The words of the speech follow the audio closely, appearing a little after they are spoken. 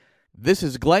This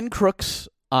is Glenn Crooks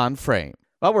on Frame.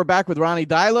 Well, we're back with Ronny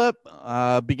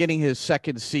Deila, beginning his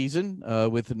second season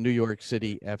with New York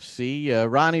City FC.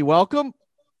 Ronny, welcome.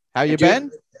 How you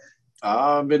been?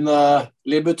 I've been a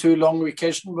little bit too long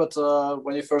vacation, but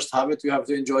when you first have it, you have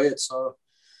to enjoy it. So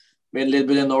been a little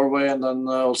bit in Norway and then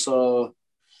also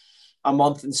a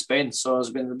month in Spain. So it's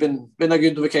been a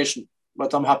good vacation.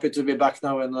 But I'm happy to be back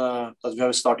now and that we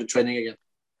have started training again.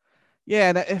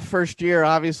 Yeah, and first year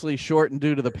obviously shortened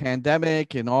due to the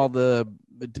pandemic and all the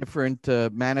different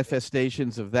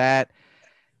manifestations of that.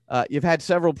 You've had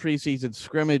several preseason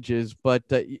scrimmages, but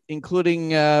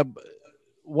including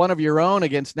one of your own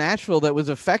against Nashville that was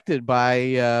affected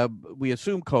by, we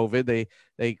assume, COVID.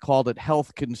 They called it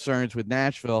health concerns with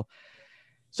Nashville.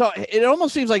 So it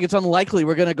almost seems like it's unlikely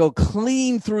we're going to go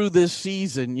clean through this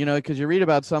season, because you read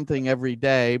about something every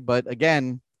day. But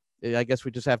again, I guess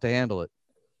we just have to handle it.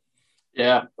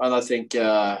 Yeah, and I think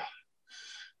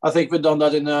we've done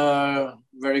that in a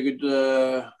very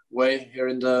good way here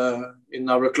in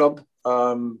our club.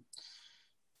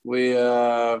 We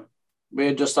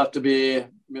just have to be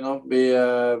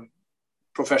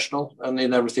professional and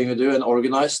in everything we do and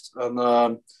organized,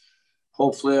 and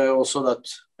hopefully also that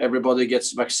everybody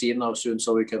gets vaccine now soon,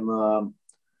 so we can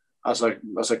as a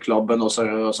club and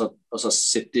also as a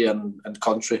city and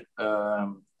country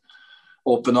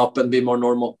open up and be more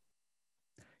normal.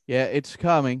 Yeah, it's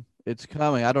coming. It's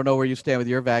coming. I don't know where you stand with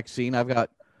your vaccine. I've got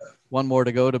one more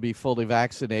to go to be fully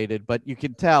vaccinated, but you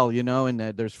can tell, and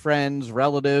there's friends,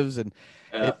 relatives, and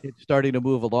it's starting to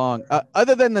move along.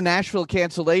 Other than the Nashville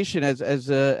cancellation, has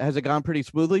it gone pretty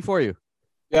smoothly for you?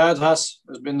 Yeah, it has.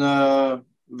 It's been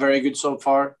very good so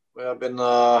far. We have been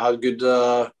had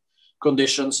good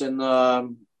conditions in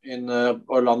Orlando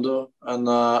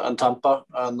and Tampa,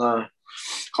 and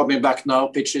coming back now,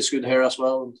 pitch is good here as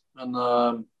well,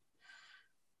 and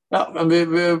we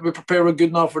prepare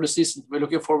good now for the season. We're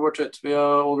looking forward to it. We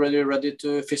are already ready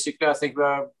to physically. I think we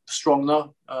are strong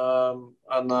now,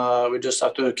 and we just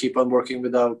have to keep on working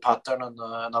with our pattern and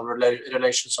our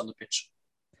relations on the pitch.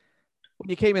 When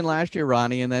you came in last year,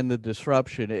 Ronny, and then the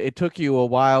disruption, it took you a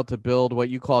while to build what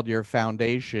you called your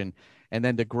foundation and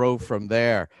then to grow from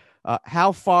there.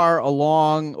 How far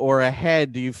along or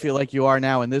ahead do you feel like you are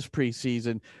now in this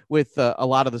preseason with a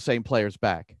lot of the same players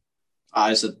back?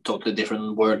 It's a totally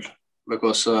different world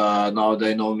because now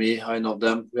they know me, I know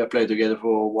them. We have played together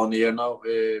for 1 year now.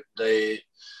 We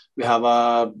have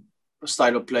a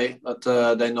style of play that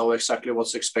they know exactly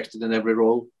what's expected in every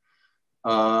role.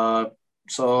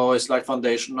 So it's like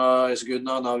foundation is good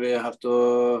now. Now we have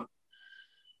to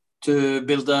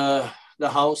build the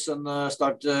house and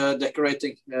start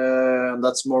decorating. And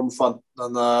that's more fun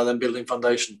than building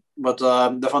foundation. But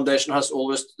the foundation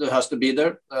has to be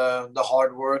there. The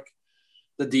hard work,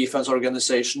 the defense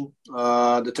organization,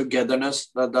 the togetherness.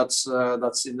 That's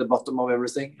in the bottom of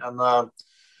everything.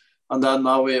 And then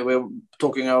now we're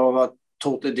talking about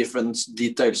totally different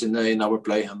details in our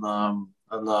play. And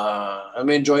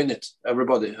we're enjoying it,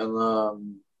 everybody.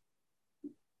 And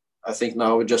I think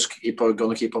now we just going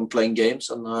to keep on playing games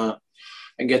and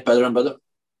get better and better.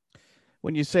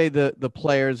 When you say the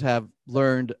players have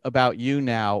learned about you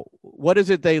now, what is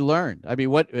it they learned? I mean,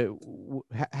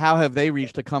 how have they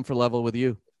reached a comfort level with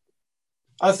you?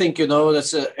 I think,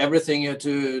 that's everything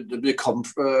to be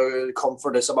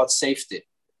comfort is about safety.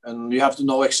 And you have to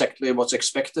know exactly what's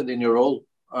expected in your role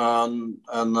and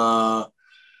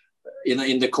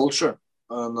in the culture.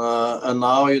 And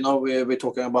now, we're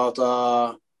talking about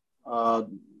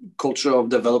culture of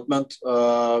development,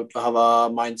 to have a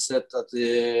mindset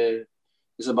that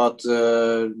is about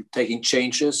taking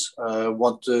changes,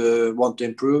 want to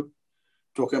improve,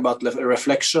 talking about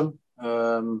reflection,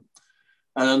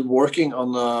 and working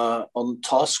on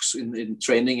tasks in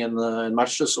training and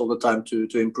matches all the time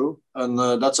to improve. And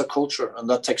that's a culture, and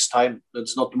that takes time.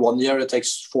 It's not 1 year; it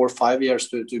takes 4 or 5 years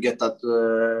to get that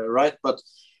right. But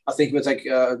I think we take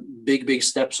big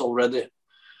steps already.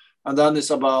 And then it's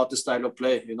about the style of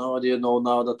play. Do you know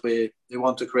now that we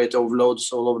want to create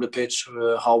overloads all over the pitch?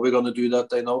 How we're going to do that,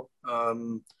 they know.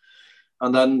 And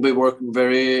then we work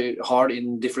very hard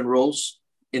in different roles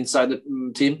inside the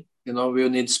team. We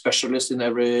need specialists in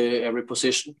every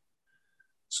position.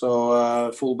 So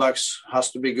fullbacks has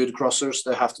to be good crossers.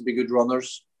 They have to be good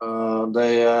runners.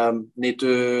 They need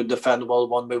to defend well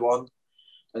 1v1.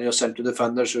 And you're sent to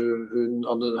defenders who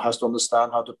has to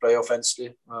understand how to play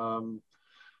offensively.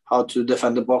 How to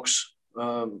defend the box.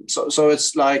 So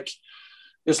it's like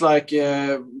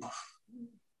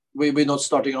we're not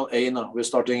starting on A now. We're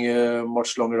starting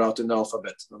much longer out in the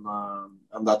alphabet,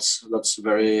 and that's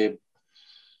very,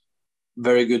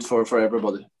 very good for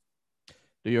everybody.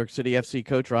 New York City FC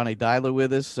coach Ronnie Dyla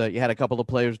with us. You had a couple of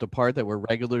players depart that were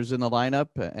regulars in the lineup,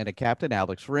 and a captain,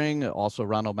 Alex Ring, also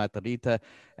Ronald Matarita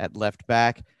at left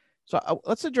back. So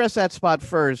let's address that spot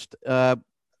first.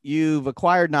 You've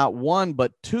acquired not one,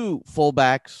 but two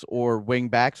fullbacks or wing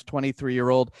backs,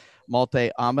 23-year-old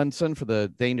Malte Amundsen for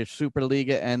the Danish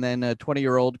Superliga, and then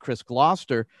 20-year-old Chris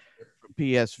Gloucester,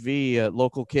 PSV, a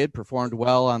local kid, performed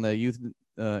well on the youth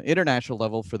international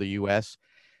level for the U.S.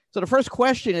 So the first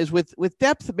question is, with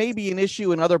depth maybe an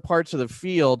issue in other parts of the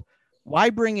field,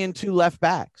 why bring in two left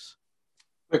backs?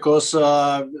 Because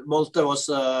Malte was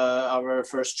our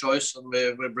first choice, and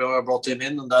we brought him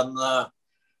in, and then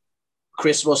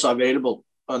Chris was available.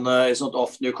 And it's not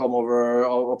often you come over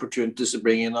opportunities to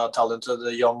bring in a talented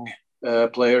young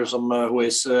player who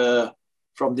is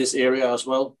from this area as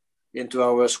well into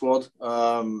our squad.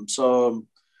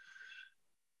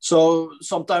 So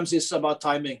sometimes it's about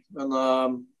timing,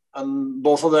 and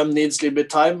both of them needs a little bit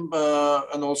time,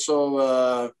 and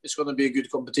also it's going to be a good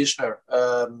competition here.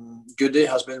 Goody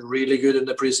has been really good in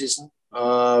the preseason.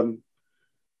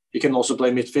 He can also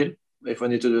play midfield if we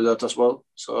need to do that as well.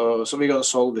 So we're going to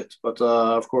solve it. But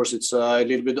of course, it's a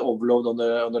little bit overload on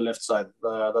the left side.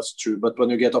 That's true. But when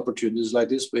you get opportunities like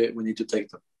this, we need to take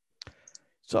them.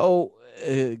 So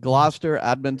Gloucester,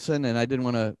 Amundsen, and I didn't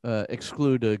want to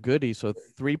exclude Goody. So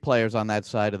three players on that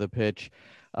side of the pitch.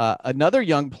 Another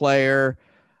young player,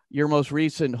 your most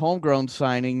recent homegrown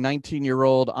signing,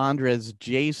 19-year-old Andres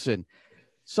Jason.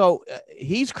 So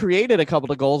he's created a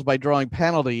couple of goals by drawing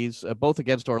penalties, both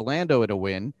against Orlando in a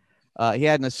win. He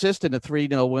had an assist in a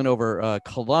 3-0 win over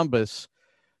Columbus.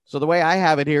 So the way I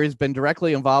have it here, he's been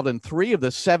directly involved in 3 of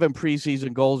the 7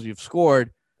 preseason goals you've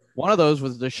scored. One of those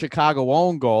was the Chicago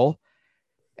own goal.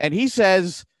 And he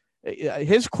says,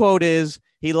 his quote is,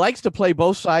 he likes to play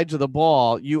both sides of the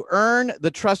ball. You earn the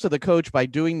trust of the coach by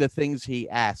doing the things he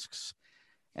asks.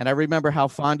 And I remember how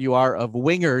fond you are of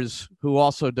wingers who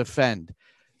also defend.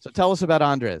 So tell us about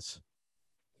Andres.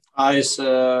 He's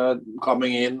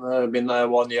coming in, been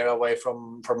 1 year away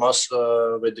from us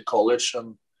with the college,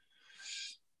 and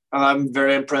I'm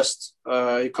very impressed.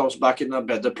 He comes back in a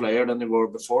better player than he were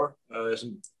before.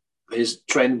 He's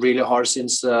trained really hard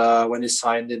since when he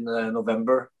signed in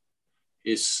November.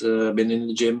 He's been in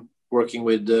the gym working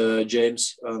with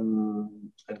James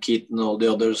and Keaton and all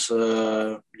the others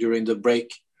during the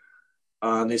break.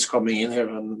 And he's coming in here.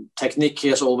 And technique he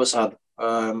has always had.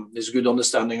 He's good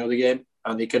understanding of the game,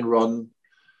 and he can run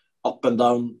up and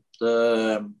down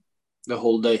the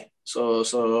whole day.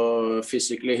 So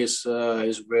physically he's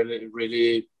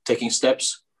really taking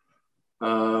steps.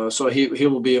 So he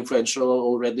will be influential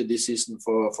already this season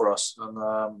for us,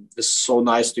 and it's so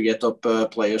nice to get up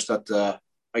players that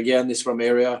again is from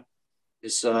area,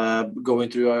 is going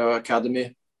through our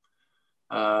academy,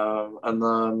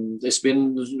 and there's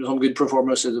been some good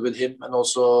performances with him, and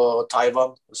also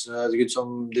Taiwan did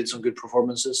some good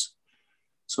performances.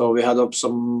 So we had up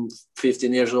some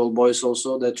 15-year-old boys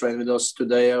also. They train with us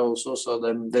today also, so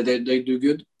they do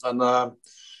good, and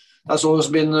that's always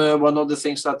been one of the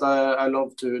things that I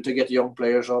love to get young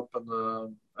players up,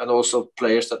 and also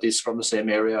players that is from the same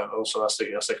area also as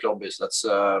the club is. That's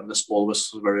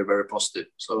always very, very positive.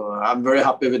 So I'm very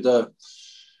happy with the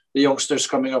youngsters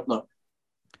coming up now.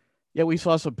 Yeah, we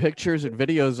saw some pictures and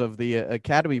videos of the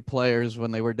academy players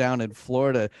when they were down in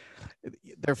Florida.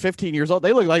 They're 15 years old.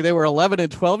 They look like they were 11 and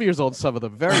 12 years old, some of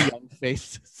them, very young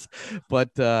faces.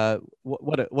 But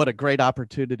what a great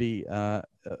opportunity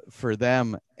for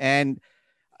them. And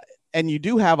you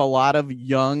do have a lot of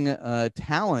young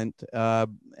talent,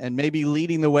 and maybe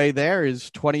leading the way there is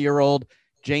 20-year-old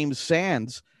James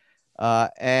Sands.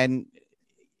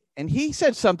 And he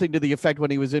said something to the effect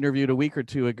when he was interviewed a week or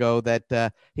two ago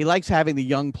that he likes having the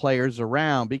young players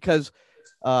around because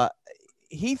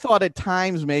he thought at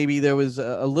times maybe there was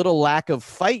a little lack of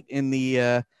fight in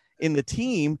the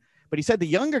team. But he said the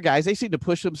younger guys, they seem to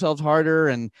push themselves harder.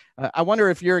 And I wonder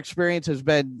if your experience has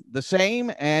been the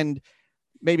same, and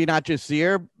maybe not just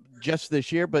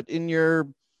this year, but in your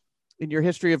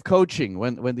history of coaching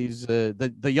when these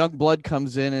the young blood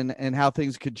comes in and how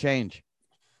things could change.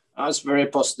 That's very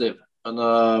positive,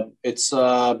 and it's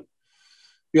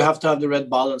you have to have the right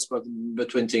balance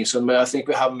between things. And I think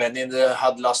we have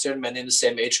had last year many in the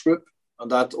same age group, and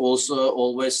that also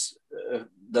always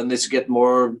then it's get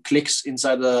more clicks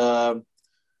inside the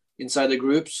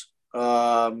groups,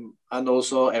 and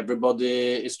also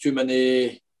everybody is too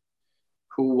many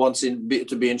who wants to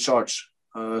be in charge.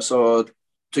 So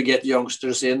to get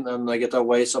youngsters in and get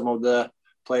away some of the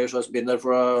players who has been there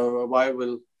for a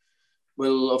while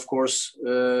will of course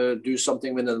do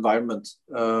something with the environment,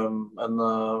 and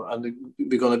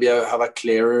we're going to have a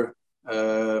clearer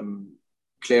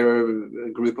clearer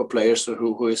group of players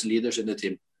who is leaders in the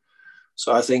team.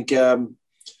 So I think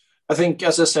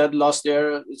as I said last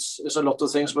year, it's a lot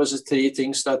of things, but it's three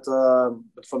things that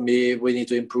for me we need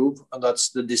to improve, and that's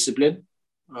the discipline.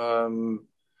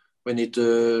 We need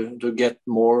to get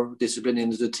more discipline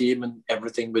into the team and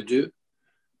everything we do.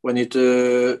 We need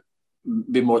to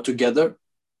be more together,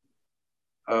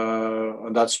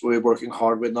 and that's what we're working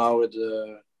hard with now, with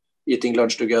eating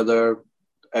lunch together.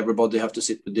 Everybody have to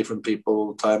sit with different people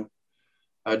all the time,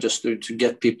 just to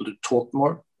get people to talk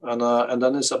more. And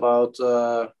then it's about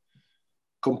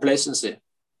complacency.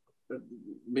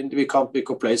 We can't be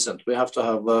complacent. We have to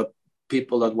have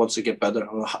people that wants to get better,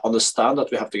 understand that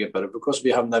we have to get better, because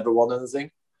we have never won anything.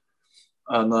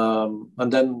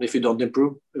 And then if you don't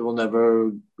improve, we will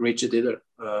never reach it either.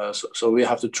 So we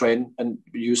have to train and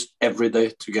use every day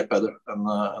to get better. And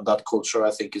that culture,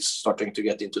 I think, is starting to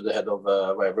get into the head of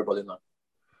everybody now.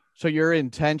 So you're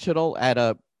intentional at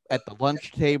the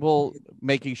lunch table,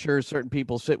 making sure certain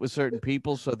people sit with certain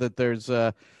people so that there's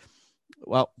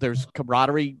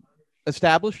camaraderie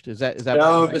established. Is that?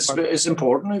 Yeah, it's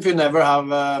important. If you never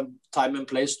have time and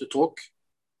place to talk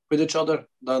with each other,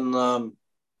 then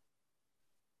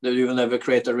you will never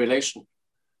create a relation.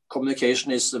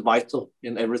 Communication is vital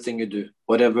in everything you do.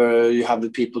 Whatever you have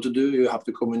with people to do, you have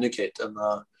to communicate. And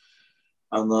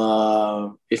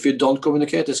if you don't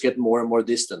communicate, it's get more and more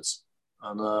distance.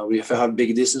 And if you have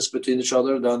big distance between each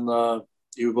other, then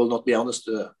you will not be honest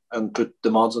and put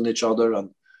demands on each other and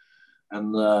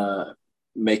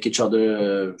make each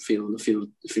other feel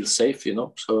safe, you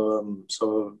know.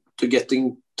 So to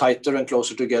getting tighter and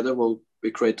closer together,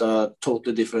 we create a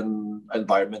totally different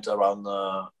environment around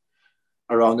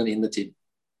and in the team.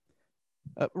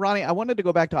 Ronnie, I wanted to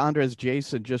go back to Andres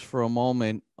Jasson just for a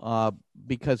moment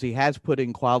because he has put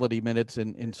in quality minutes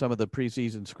in some of the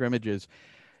preseason scrimmages.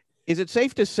 Is it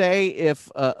safe to say if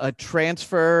a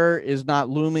transfer is not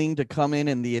looming to come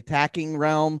in the attacking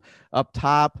realm up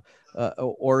top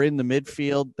or in the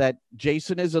midfield, that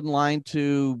Jasson is in line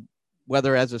to,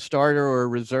 whether as a starter or a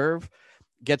reserve,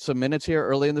 get some minutes here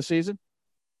early in the season?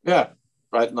 Yeah,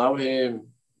 right now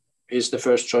he's the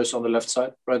first choice on the left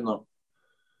side right now.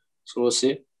 So we'll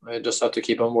see. I just have to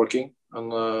keep on working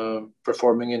and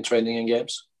performing in training and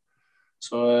games.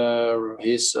 So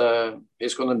he's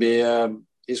going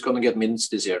to get minutes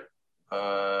this year.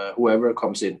 Whoever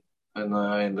comes in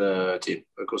the team,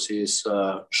 because he's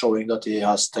showing that he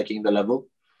has taken the level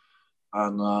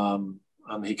and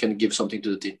he can give something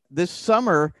to the team. This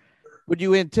summer, would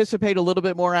you anticipate a little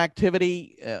bit more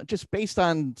activity just based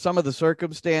on some of the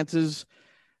circumstances?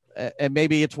 And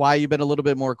maybe it's why you've been a little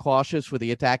bit more cautious with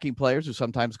the attacking players who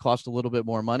sometimes cost a little bit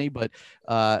more money, but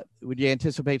would you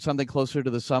anticipate something closer to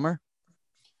the summer?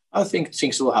 I think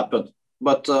things will happen,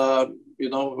 but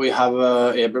we have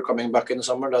Eber coming back in the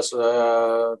summer. That's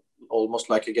almost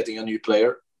like getting a new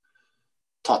player.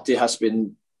 Tati has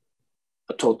been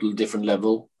a total different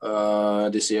level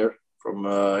this year. From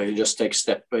he just takes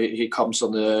step. He comes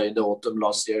in the autumn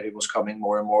last year. He was coming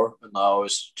more and more, and now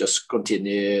it's just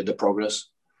continue the progress.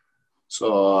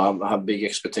 So I have big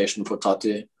expectation for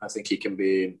Tati. I think he can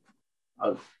be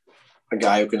a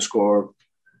guy who can score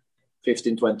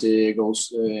 15, 20 goals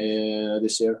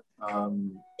this year.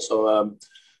 So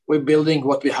we're building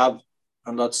what we have,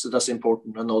 and that's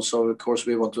important. And also, of course,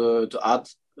 we want to add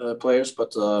players,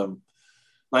 but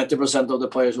 90% of the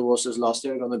players who was this last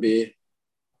year are going to be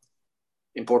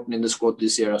important in the squad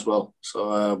this year as well.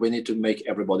 So we need to make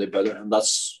everybody better, and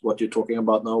that's what you're talking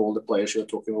about now. All the players you're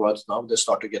talking about now, they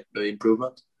start to get the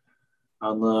improvement,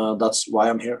 and that's why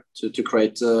I'm here to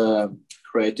create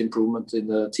improvement in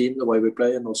the team, the way we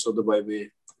play, and also the way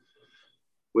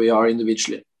we are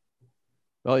individually.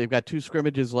 Well, you've got two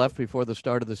scrimmages left before the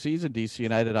start of the season. DC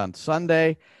United on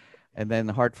Sunday, and then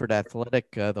Hartford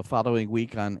Athletic the following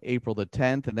week on April the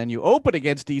 10th. And then you open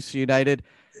against DC United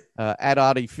at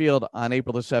Audi Field on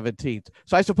April the 17th.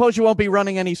 So I suppose you won't be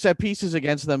running any set pieces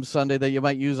against them Sunday that you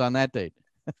might use on that date.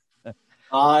 We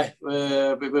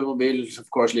will be, of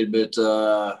course, a little bit,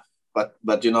 but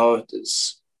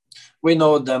we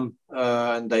know them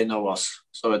and they know us.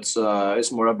 So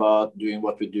it's more about doing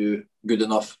what we do good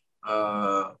enough.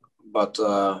 But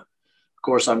of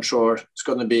course, I'm sure it's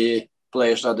going to be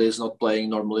players that is not playing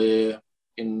normally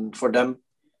for them,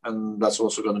 and that's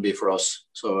also going to be for us.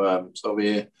 So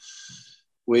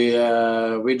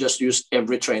we just use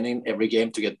every training, every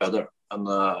game to get better,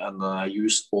 and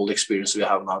use all the experience we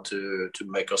have now to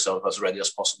make ourselves as ready as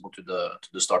possible to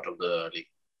the start of the league.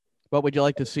 What would you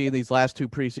like to see in these last two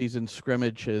preseason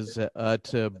scrimmages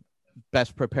to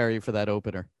best prepare you for that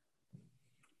opener?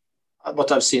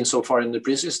 What I've seen so far in the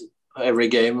preseason. every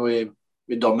game we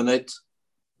dominate.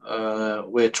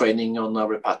 We're training on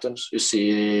our patterns. You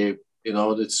see,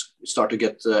 it start to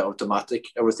get automatic,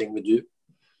 everything we do.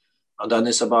 And then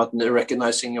it's about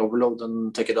recognizing overload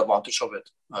and taking advantage of it.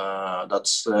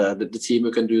 That's the team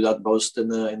who can do that most in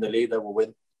the league that will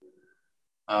win.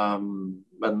 And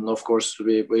of course,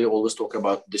 we always talk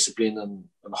about discipline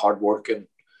and hard work and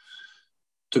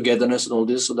togetherness and all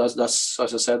this. So that's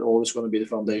as I said, always going to be the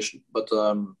foundation. But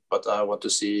I want to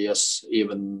see us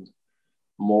even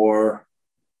more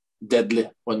deadly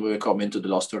when we come into the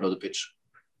last third of the pitch.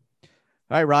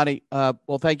 All right, Ronnie.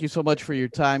 Well, thank you so much for your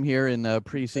time here in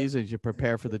preseason as you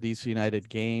prepare for the DC United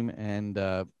game. And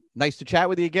nice to chat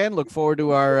with you again. Look forward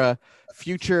to our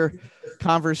future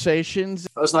conversations.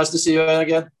 It was nice to see you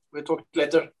again. We'll talk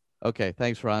later. Okay,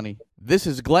 thanks, Ronnie. This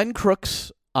is Glenn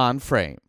Crooks on Frame.